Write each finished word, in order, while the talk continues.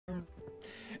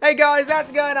Hey guys, how's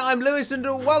it going? I'm Lewis and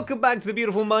welcome back to the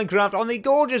beautiful Minecraft on the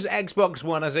gorgeous Xbox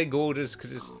One. I say gorgeous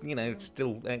because it's, you know, it's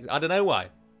still, I don't know why.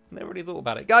 Never really thought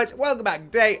about it. Guys, welcome back.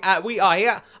 Today, we are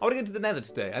here. I want to go to the Nether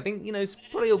today. I think, you know, it's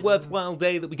probably a worthwhile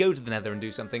day that we go to the Nether and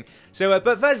do something. So,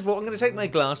 but first of all, I'm going to take my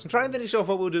glass and try and finish off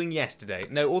what we were doing yesterday.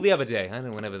 No, or the other day. I don't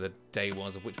know whenever the day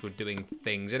was of which we were doing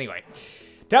things. Anyway,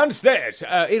 downstairs,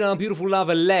 in our beautiful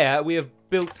lava lair, we have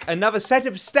built another set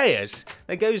of stairs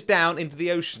that goes down into the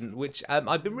ocean, which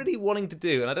I've been really wanting to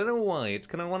do, and I don't know why. It's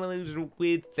kind of one of those little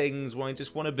weird things where I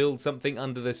just want to build something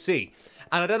under the sea.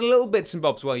 And I've done a little bits and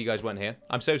bobs while you guys weren't here.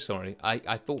 I'm so sorry.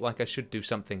 I thought like I should do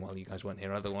something while you guys weren't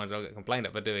here, otherwise I'll get complained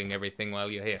at for doing everything while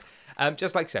you're here.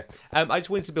 Just like so. I just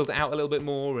wanted to build it out a little bit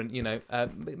more and, you know,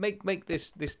 make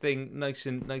this thing nice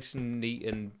and neat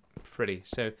and pretty.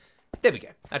 So there we go.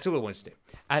 That's all I wanted to do.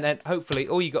 And then hopefully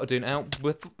all you got to do now,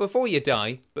 before you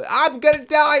die, but I'm going to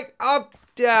die!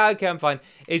 Okay, I'm fine.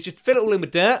 Is just fill it all in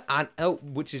with dirt, and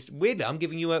which is weirdly, I'm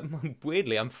giving you a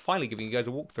weirdly, I'm finally giving you guys a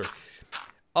walkthrough.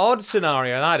 Odd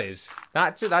scenario that is.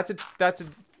 That's a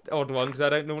odd one because I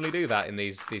don't normally do that in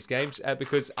these games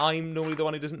because I'm normally the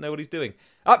one who doesn't know what he's doing.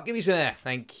 Up, give me some air.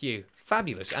 Thank you.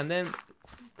 Fabulous. And then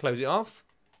close it off,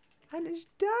 and it's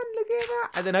done. Look at that.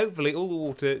 And then hopefully all the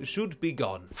water should be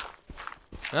gone.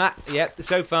 Yep.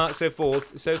 So far, so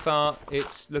forth. So far,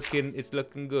 it's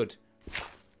looking good.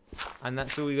 And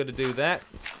that's all we got to do there.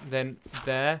 Then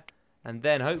there, and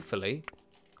then hopefully,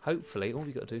 all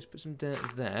we got to do is put some dirt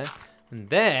there, and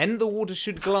then the water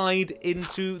should glide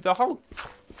into the hole.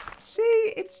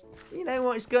 See, it's, you know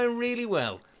what, it's going really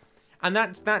well. And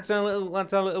that's our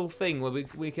little thing where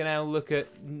we can now look at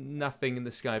nothing in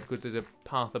the sky because there's a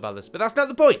path above us. But that's not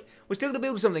the point. We're still going to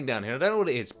build something down here. I don't know what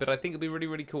it is, but I think it'd be really,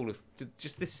 really cool if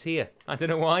just this is here. I don't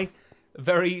know why.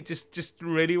 Just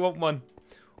really want one.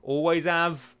 Always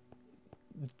have.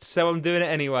 So I'm doing it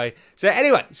anyway. So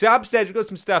upstairs we've got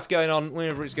some stuff going on,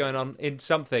 wherever it's going on, in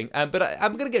something. But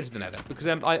I'm going to get to the Nether because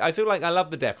I feel like I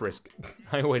love the death risk.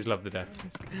 I always love the death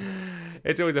risk.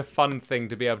 It's always a fun thing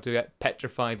to be able to get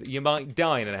petrified that you might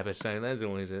die in an episode. There's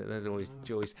always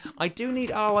joys. I do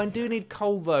need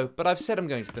coal though, but I've said I'm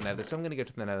going to the Nether, so I'm going to go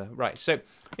to the Nether. Right, so I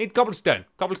need cobblestone.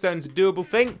 Cobblestone's a doable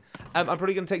thing. I'm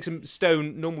probably going to take some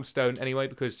stone, normal stone anyway,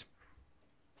 because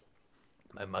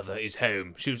my mother is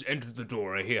home. She's entered the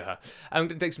door. I hear her. I'm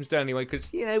going to take some stone anyway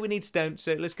because, you know, we need stone.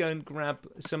 So let's go and grab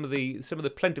some of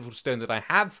the plentiful stone that I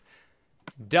have.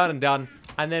 Done and done.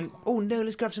 And then, oh no,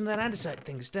 let's grab some of that andesite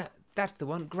thing. That's the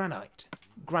one. Granite.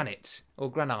 Or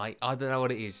granite. I don't know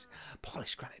what it is.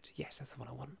 Polished granite. Yes, that's the one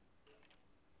I want.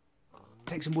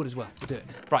 Take some wood as well. We'll do it.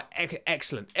 Right.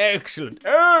 Excellent. Basically,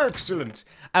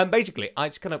 I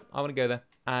want to go there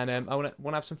and I want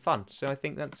to have some fun. So I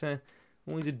think that's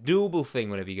always a doable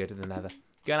thing whenever you go to the Nether.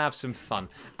 Gonna have some fun.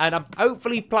 And I'm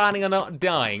hopefully planning on not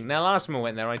dying. Now, last time I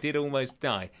went there, I did almost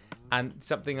die. And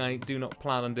something I do not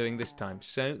plan on doing this time.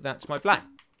 So, that's my plan.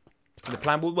 And the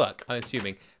plan will work, I'm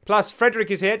assuming. Plus, Frederick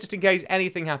is here, just in case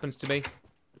anything happens to me.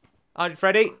 Alright,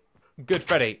 Freddy. Good,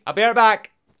 Freddy. I'll be right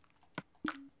back.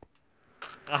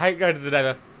 I hate going to the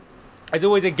Nether. It's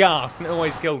always a ghast, and it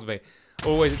always kills me.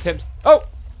 Always attempts... Oh!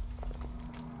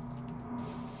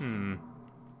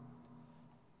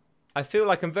 I feel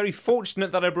like I'm very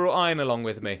fortunate that I brought iron along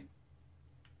with me.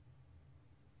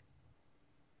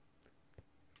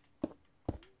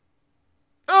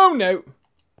 Oh no!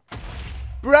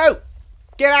 Bro!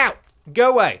 Get out!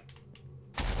 Go away!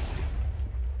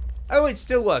 Oh, it's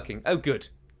still working. Oh, good.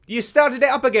 You started it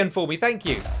up again for me, thank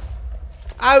you.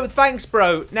 Oh, thanks,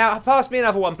 bro. Now, pass me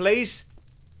another one, please.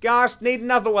 Ghast, need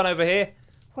another one over here.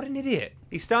 What an idiot.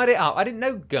 He started it up. I didn't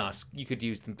know ghast, you could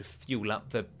use them to fuel up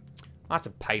the... That's a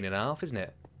pain and a half, isn't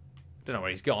it? Don't know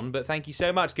where he's gone, but thank you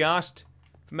so much, Ghast,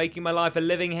 for making my life a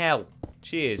living hell.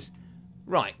 Cheers.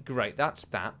 Right, great, that's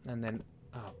that. And then,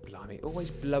 oh, blimey, always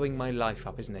blowing my life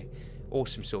up, isn't he?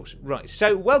 Awesome sauce. Right,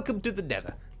 so welcome to the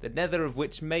Nether. The Nether of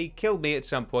which may kill me at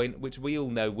some point, which we all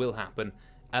know will happen.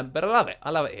 But I love it. I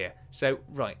love it here. So,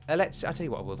 right, I'll tell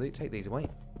you what we'll do. Take these away.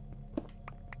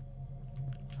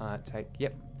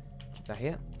 Yep. Keep that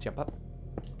here. Jump up.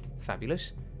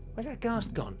 Fabulous. Where's that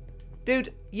Ghast gone?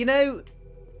 Dude, you know,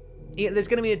 there's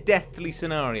going to be a deathly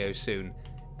scenario soon,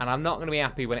 and I'm not going to be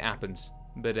happy when it happens.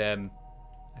 But I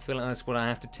feel like that's what I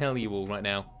have to tell you all right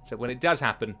now. So when it does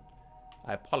happen,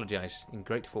 I apologise in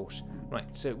great force. Right,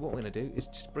 so what we're going to do is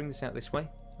just bring this out this way,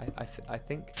 I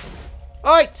think.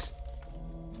 Right!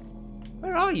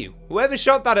 Where are you? Whoever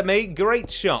shot that at me, great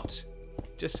shot.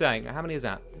 Just saying. How many is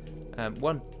that?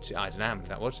 One, two, I don't know how many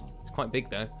that was. It's quite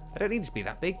big, though. I don't need it to be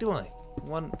that big, do I?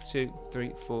 1, 2,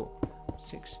 3, 4,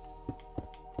 6,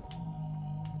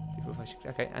 3, 4, 5, 6.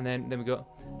 Okay, and then we got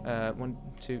 1,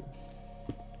 2,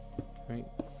 3,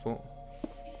 4.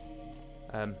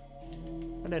 Oh,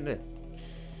 no.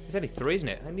 It's only 3, isn't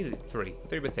it? I needed 3.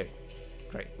 3 by 2.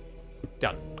 Great.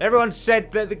 Done. Everyone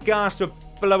said that the gas would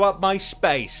blow up my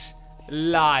space.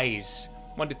 Lies.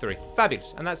 1, 2, 3.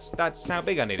 Fabulous. And that's how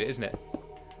big I need it, isn't it?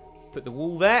 Put the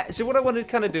wall there. So what I want to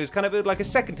kind of do is kind of build like a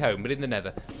second home, but in the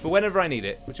nether, for whenever I need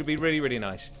it, which would be really, really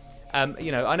nice.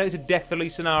 You know, I know it's a deathly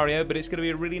scenario, but it's going to be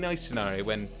a really nice scenario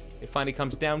when it finally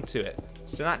comes down to it.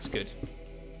 So that's good.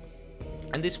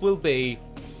 And this will be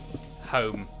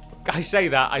home. I say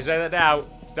that now.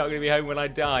 It's not going to be home when I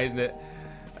die, isn't it?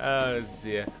 Oh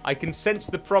dear. I can sense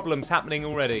the problems happening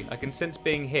already. I can sense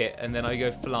being hit, and then I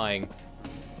go flying.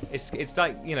 It's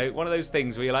like, you know, one of those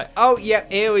things where you're like, oh yeah,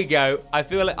 here we go. I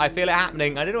feel it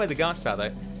happening. I don't know where the guards are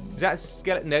though. Is that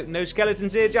skeleton? No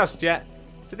skeletons here just yet.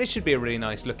 So this should be a really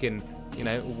nice looking, you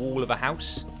know, wall of a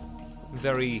house.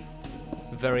 Very,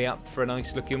 very up for a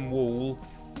nice looking wall,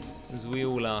 as we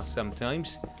all are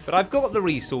sometimes. But I've got the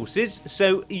resources,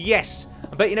 so yes.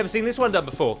 I bet you've never seen this one done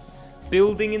before.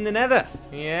 Building in the nether.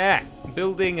 Yeah,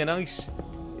 building a nice,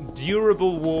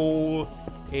 durable wall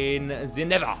in the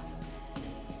nether.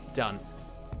 Done.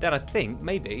 Then I think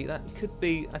maybe that could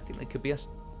be. I think that could be us.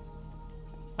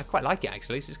 I quite like it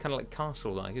actually. It's just kind of like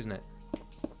castle-like, isn't it?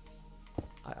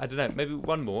 I don't know. Maybe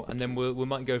one more, and then we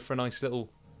might go for a nice little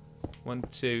 1,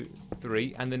 2,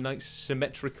 3, and then nice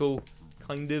symmetrical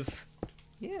kind of.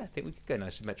 Yeah, I think we could go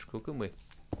nice symmetrical, couldn't we?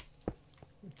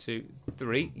 1, 2,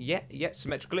 3. Yeah,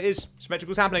 symmetrical it is.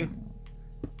 Symmetrical's happening.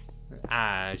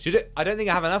 Should it? I don't think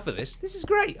I have enough of this. This is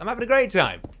great. I'm having a great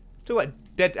time. Talk about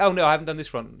dead. Oh no, I haven't done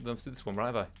this one. This one,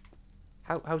 right? Have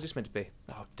I? How's this meant to be?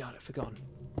 Oh darn, I've forgotten.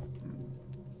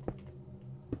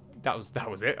 That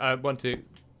was it. 1, 2,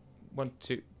 1,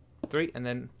 2, 3, and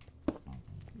then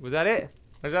was that it?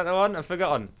 Was that the one? I've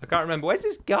forgotten. I can't remember. Where's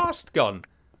this ghast gone?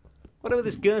 Whatever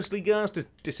this ghastly ghast has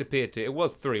disappeared to. It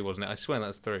was 3, wasn't it? I swear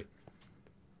that's 3.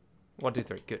 1, 2,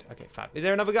 3. Good. Okay, fab. Is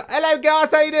there another ghast? Hello,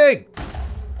 ghast. How you doing?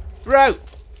 Bro,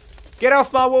 get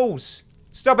off my walls.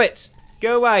 Stop it.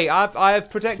 Go away. I have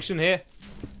protection here.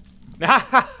 Ha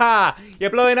ha ha! You're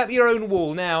blowing up your own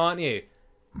wall now, aren't you?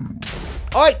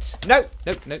 Oit! No.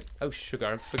 Oh sugar!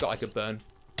 I forgot I could burn.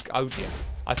 Oh dear!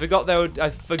 I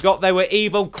forgot they were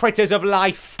evil critters of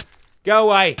life. Go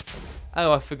away!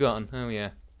 Oh, I've forgotten. Oh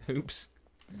yeah. Oops.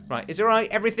 Right. It's all right.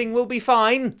 Everything will be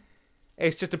fine.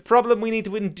 It's just a problem we need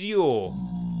to endure.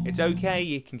 It's okay.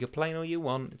 You can complain all you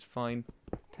want. It's fine.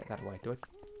 Take that away. Do I?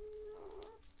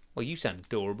 Well, you sound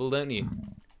adorable, don't you?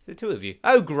 The 2 of you.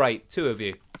 Oh, great. 2 of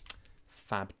you.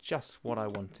 Fab. Just what I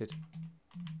wanted.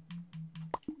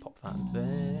 Pop that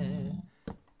there.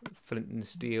 Flint and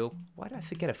steel. Why did I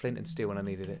forget a flint and steel when I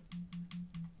needed it?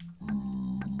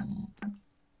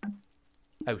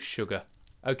 Oh, sugar.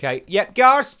 Okay. Yep,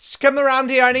 ghasts, come around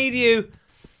here. I need you.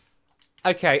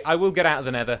 Okay, I will get out of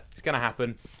the nether. It's going to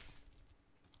happen.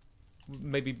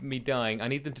 Maybe me dying. I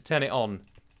need them to turn it on.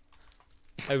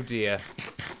 Oh, dear.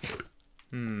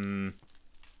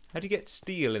 How do you get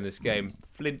steel in this game?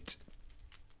 Flint.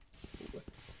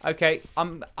 Okay,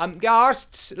 I'm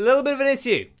gassed. A little bit of an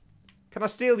issue. Can I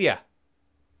steal you?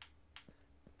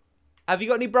 Have you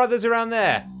got any brothers around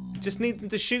there? Just need them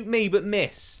to shoot me, but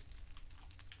miss.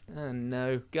 Oh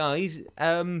no, guys.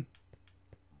 I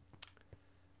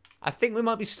think we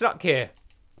might be stuck here.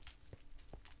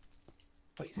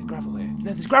 Wait, is there gravel here?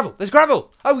 No, there's gravel. There's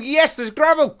gravel. Oh yes, there's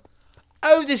gravel.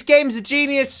 Oh, this game's a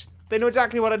genius. They know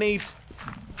exactly what I need.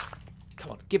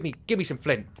 Come on, give me some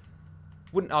flint.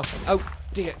 Wouldn't ask. Oh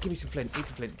dear, give me some flint. Need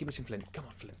some flint. Give me some flint. Come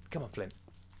on, flint. Come on, flint.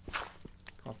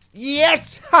 Come on.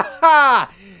 Yes! Ha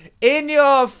ha! In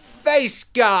your face,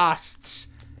 ghasts.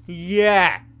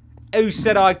 Yeah. Who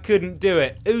said I couldn't do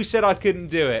it? Who said I couldn't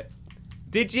do it?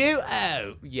 Did you?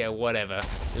 Oh, yeah, whatever.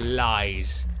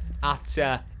 Lies.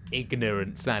 Utter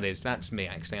ignorance, that is. That's me,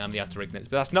 actually. I'm the utter ignorance.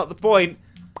 But that's not the point.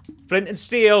 Flint and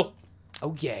steel.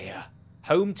 Oh, yeah.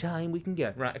 Home time, we can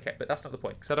go. Right, okay, but that's not the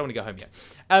point, because I don't want to go home yet.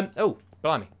 Oh,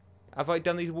 blimey. Have I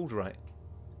done these walls right?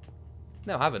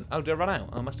 No, I haven't. Oh, did I run out?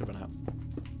 Oh, I must have run out.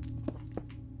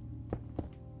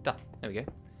 Done. There we go.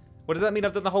 What does that mean?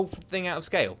 I've done the whole thing out of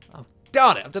scale? Oh,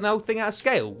 darn it. I've done the whole thing out of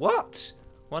scale. What?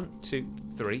 1, 2,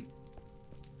 3.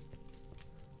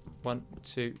 1,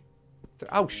 2, 3.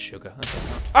 Oh, sugar. Okay.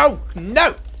 Oh,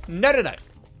 no. No.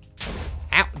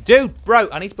 Ow. Dude, bro,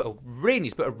 I need to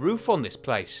put a roof on this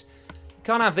place.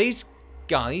 Can't have these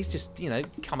guys just, you know,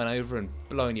 coming over and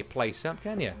blowing your place up,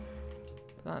 can you?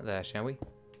 Put that there, shall we?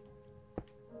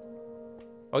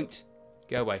 Oit.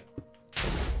 Go away.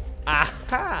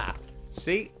 Aha!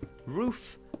 See?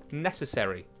 Roof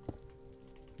necessary.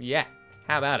 Yeah.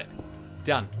 How about it?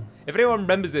 Done. If anyone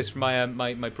remembers this from my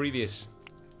my previous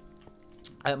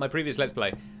Let's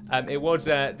Play, it was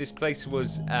this place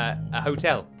was a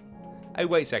hotel. Oh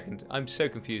wait a second, I'm so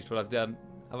confused. What I've done?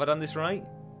 Have I done this right?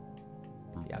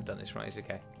 Yeah, I've done this right. It's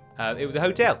okay. It was a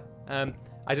hotel.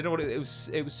 I don't know what it was.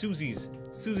 It was Susie's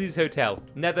hotel.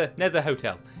 Nether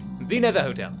Hotel. The Nether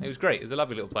Hotel. It was great. It was a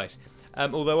lovely little place.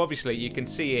 Although obviously you can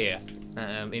see here,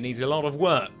 it needs a lot of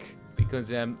work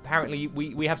because apparently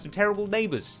we have some terrible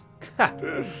neighbours.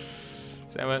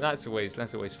 So that's always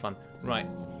fun. Right.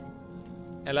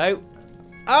 Hello.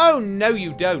 Oh no,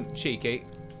 you don't, cheeky.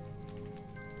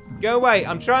 Go away.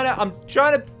 I'm trying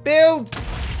to build.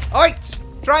 Oi!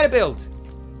 Trying to build.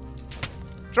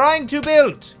 Trying to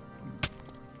build.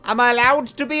 Am I allowed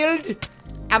to build?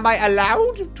 Am I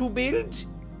allowed to build?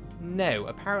 No,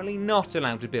 apparently not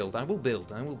allowed to build. I will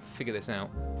build. I will figure this out.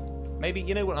 Maybe,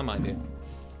 you know what I might do?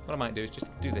 What I might do is just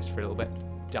do this for a little bit.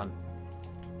 Done.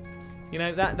 You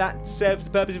know, that serves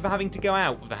the purpose of having to go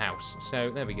out of the house.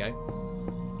 So, there we go.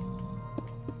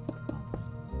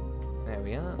 There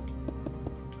we are.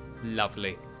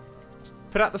 Lovely. Just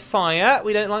put out the fire.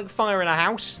 We don't like fire in our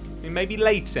house. I mean, maybe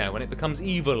later when it becomes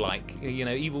evil-like. You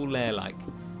know, evil lair-like.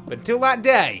 But until that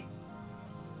day,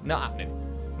 not happening.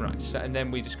 Right, so, and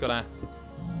then we just gotta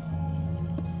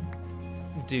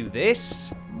do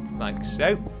this, like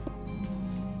so.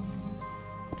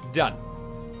 Done.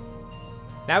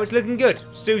 Now it's looking good.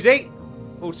 Susie,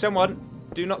 or someone,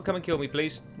 do not come and kill me,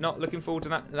 please. Not looking forward to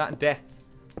that death.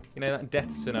 You know, that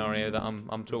death scenario that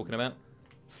I'm talking about.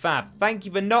 Fab. Thank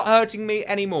you for not hurting me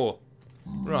anymore.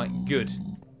 Right, good.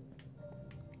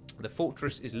 The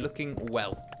fortress is looking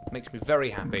well. Makes me very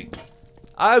happy.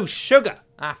 Oh, sugar!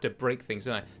 I have to break things,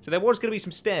 don't I? So there was going to be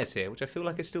some stairs here, which I feel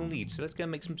like I still need. So let's go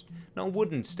and make some... Not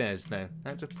wooden stairs, though.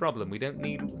 That's a problem. We don't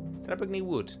need... Did I bring any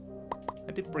wood?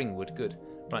 I did bring wood. Good.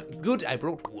 Right. Good. I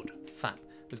brought wood. Fab.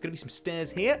 There's going to be some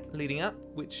stairs here leading up,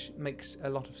 which makes a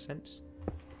lot of sense.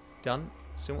 Done.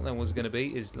 So what that was going to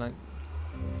be is like...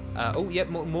 oh, yeah.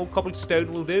 More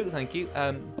cobblestone will do. Thank you.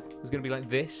 It's going to be like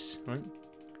this, right?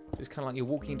 It's kind of like you're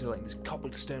walking into like this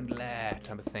cobblestone lair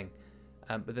type of thing.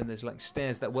 But then there's like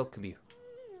stairs that welcome you.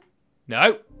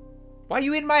 No! Why are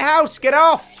you in my house? Get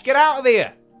off! Get out of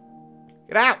here!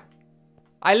 Get out!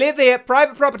 I live here.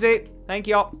 Private property. Thank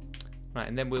you. Right,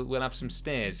 and then we'll have some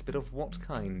stairs. But of what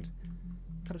kind?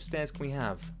 What kind of stairs can we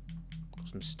have?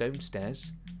 Some stone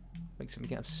stairs. Make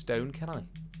something out of stone, can I?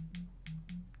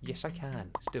 Yes, I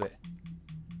can. Let's do it.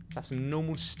 Let's have some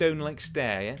normal stone-like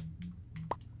stair, yeah?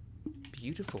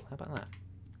 Beautiful. How about that?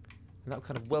 And that'll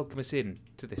kind of welcome us in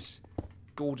to this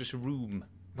gorgeous room.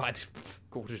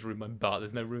 Gorgeous room, I'm Bart.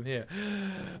 There's no room here.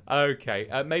 Okay.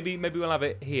 Maybe we'll have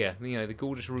it here. You know, the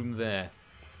gorgeous room there.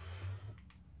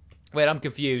 Wait, I'm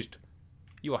confused.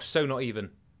 You are so not even.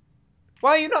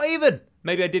 Why are you not even?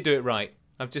 Maybe I did do it right.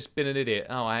 I've just been an idiot.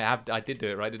 Oh, I did do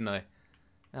it right, didn't I?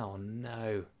 Oh,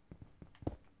 no.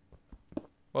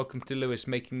 Welcome to Lewis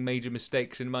making major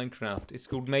mistakes in Minecraft. It's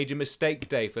called Major Mistake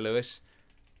Day for Lewis.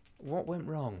 What went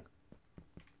wrong?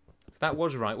 So that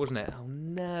was right, wasn't it? Oh,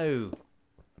 no.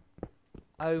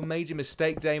 Oh, Major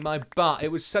Mistake Day, my butt.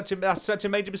 It was that's such a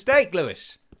major mistake,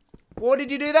 Lewis. What did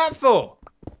you do that for?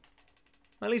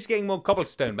 At least getting more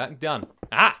cobblestone back. Done.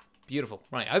 Ah, beautiful.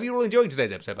 Right, I hope you're all enjoying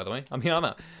today's episode, by the way. I mean, I'm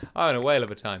having a whale of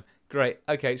a time. Great.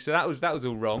 Okay, so that was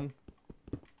all wrong.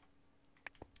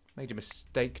 Major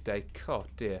Mistake Day. God,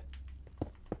 dear.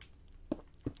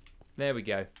 There we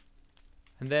go.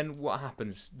 And then what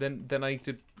happens? Then I need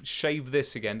to shave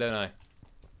this again, don't I?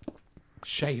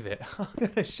 Shave it. I'm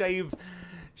gonna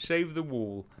shave the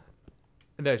wall.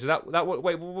 No, so that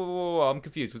wait, whoa, I'm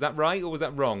confused. Was that right or was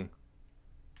that wrong?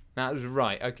 That was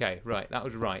right. Okay, right. That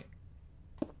was right.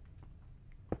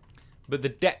 But the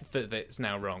depth of it's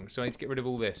now wrong, so I need to get rid of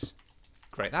all this.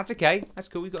 Great. That's okay. That's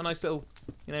cool. We've got a nice little,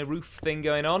 you know, roof thing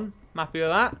going on. I'm happy with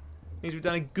that. Means we've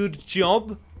done a good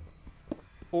job.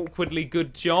 Awkwardly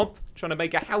good job. Trying to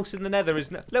make a house in the nether,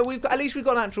 isn't it? Look, at least we've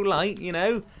got natural light, you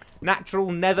know. Natural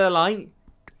nether light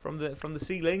from the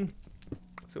ceiling.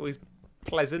 It's always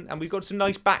pleasant. And we've got some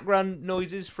nice background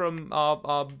noises from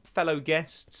our fellow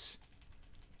guests.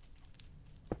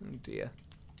 Oh dear.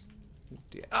 Oh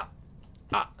dear.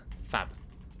 Fab.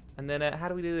 And then how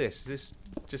do we do this? Is this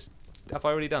just... Have I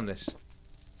already done this?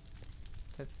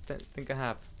 I don't think I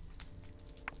have.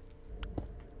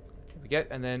 There we go.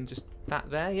 And then just that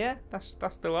there, yeah?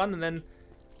 That's the one. And then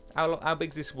how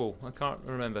big's this wall? I can't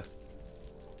remember.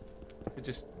 So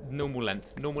just normal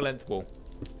length wall.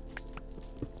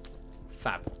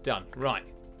 Fab. Done. Right.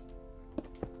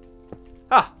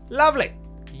 Ah, lovely.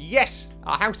 Yes,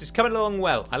 our house is coming along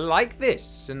well. I like this.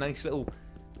 It's a nice little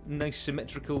nice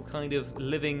symmetrical kind of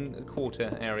living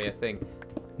quarter area thing.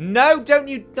 No, don't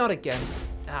you, not again.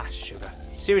 Ah, sugar.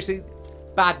 Seriously,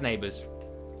 bad neighbours.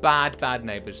 Bad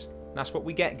neighbours. That's what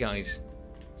we get, guys.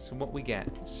 So what we get.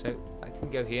 So I can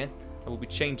go here. I will be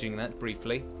changing that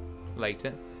briefly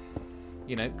later.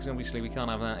 You know, because obviously we can't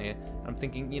have that here. I'm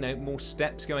thinking, you know, more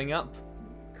steps going up.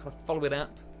 Kind of follow it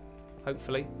up.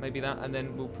 Hopefully, maybe that, and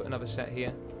then we'll put another set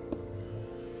here.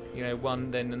 You know,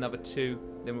 1, then another 2.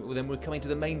 Then we're coming to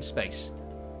the main space.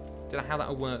 Don't know how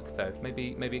that'll work though.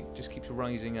 Maybe it just keeps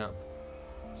rising up.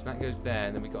 So that goes there,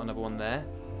 and then we've got another one there.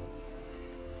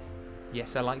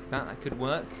 Yes, I like that. That could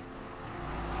work.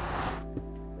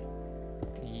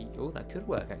 Oh, that could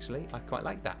work actually. I quite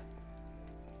like that.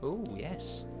 Oh,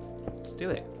 yes. Let's do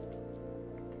it.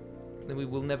 Then we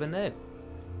will never know.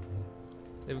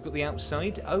 Then we've got the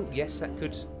outside. Oh, yes, that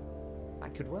could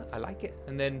work. I like it.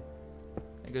 And then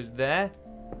that goes there.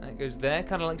 That goes there.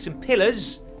 Kind of like some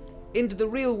pillars into the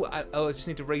real. Oh, I just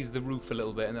need to raise the roof a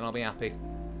little bit, and then I'll be happy.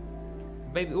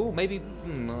 Maybe. Oh, maybe. I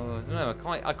don't know.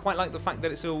 I quite like the fact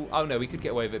that it's all. Oh no, we could get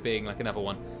away with it being like another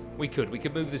one. We could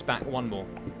move this back one more.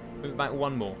 Move it back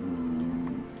one more.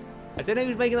 I don't know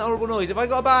who's making that horrible noise. Have I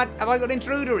got an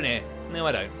intruder in here? No,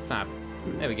 I don't. Fab.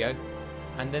 There we go.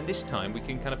 And then this time we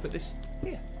can kind of put this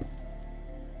here.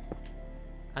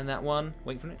 And that one.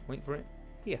 Wait for it.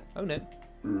 Here. Oh no.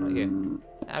 Right here.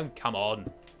 Oh, come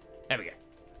on. There we go.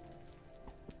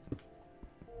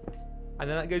 And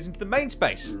then that goes into the main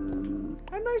space.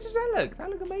 How nice does that look? That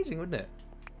would look amazing, wouldn't it?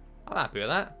 I'm happy with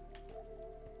that.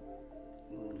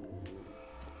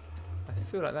 I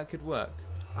feel like that could work.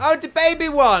 Oh, it's a baby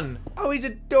one! Oh, he's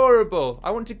adorable.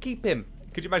 I want to keep him.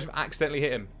 Could you imagine if I accidentally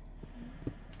hit him?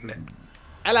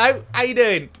 Hello, how you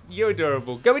doing? You're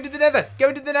adorable. Go into the nether. Go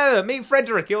into the nether. Meet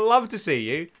Frederick. He'll love to see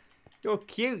you. You're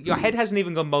cute. Your head hasn't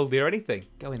even gone mouldy or anything.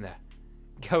 Go in there.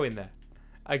 Go in there.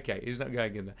 Okay, he's not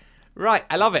going in there. Right,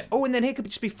 I love it. Oh, and then here could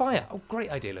just be fire. Oh,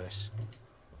 great idea, Lewis.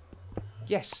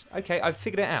 Yes, okay, I've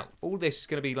figured it out. All this is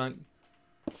going to be like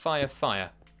fire.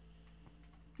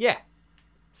 Yeah,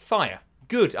 fire.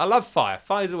 Good, I love fire.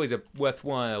 Fire's always a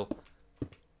worthwhile.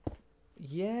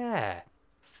 Yeah,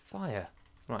 fire.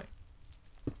 Right.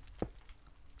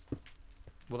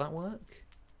 Will that work?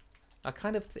 I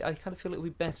kind of feel it'll be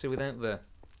better without the.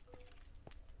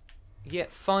 Yeah,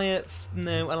 fire.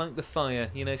 No, I like the fire.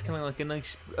 You know, it's kind of like a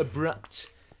nice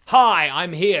abrupt. Hi,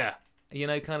 I'm here. You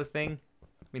know, kind of thing.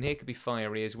 I mean, here could be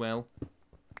fiery as well.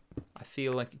 I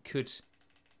feel like it could.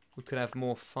 We could have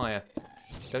more fire.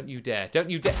 Don't you dare! Don't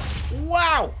you dare!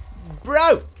 Wow,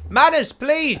 bro, manners,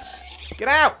 please. Get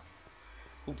out.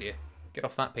 Oh dear, get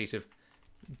off that piece of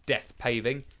death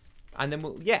paving. And then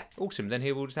we'll. Yeah, awesome. Then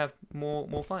here we'll just have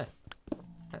more fire.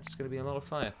 That's going to be a lot of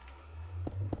fire.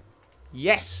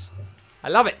 Yes! I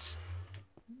love it!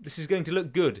 This is going to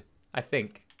look good, I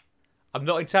think. I'm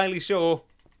not entirely sure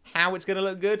how it's going to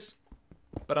look good,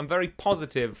 but I'm very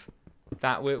positive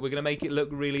that we're going to make it look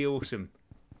really awesome.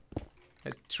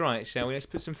 Let's try it, shall we? Let's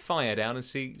put some fire down and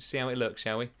see how it looks,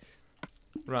 shall we?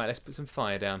 Right, let's put some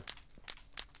fire down.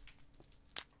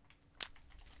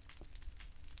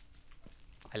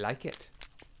 I like it.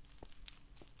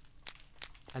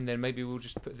 And then maybe we'll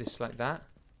just put this like that.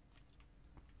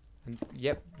 And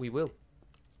yep, we will.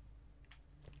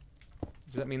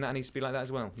 Does that mean that needs to be like that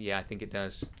as well? Yeah, I think it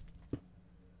does.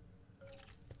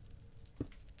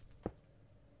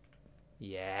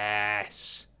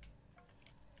 Yes.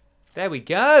 There we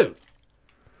go.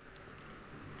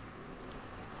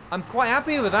 I'm quite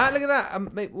happy with that. Look at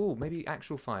that. Ooh, maybe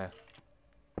actual fire.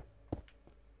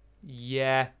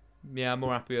 Yeah. Yeah, I'm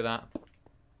more happy with that.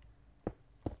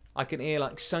 I can hear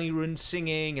like sirens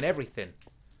singing and everything.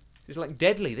 It's like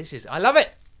deadly, this is. I love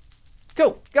it.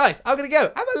 Cool. Guys, I'm going to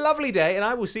go. Have a lovely day, and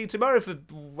I will see you tomorrow for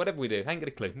whatever we do. I ain't got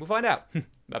a clue. We'll find out.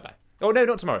 Bye-bye. Oh, no,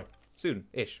 not tomorrow.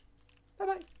 Soon-ish.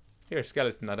 Bye-bye. You're a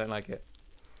skeleton. I don't like it.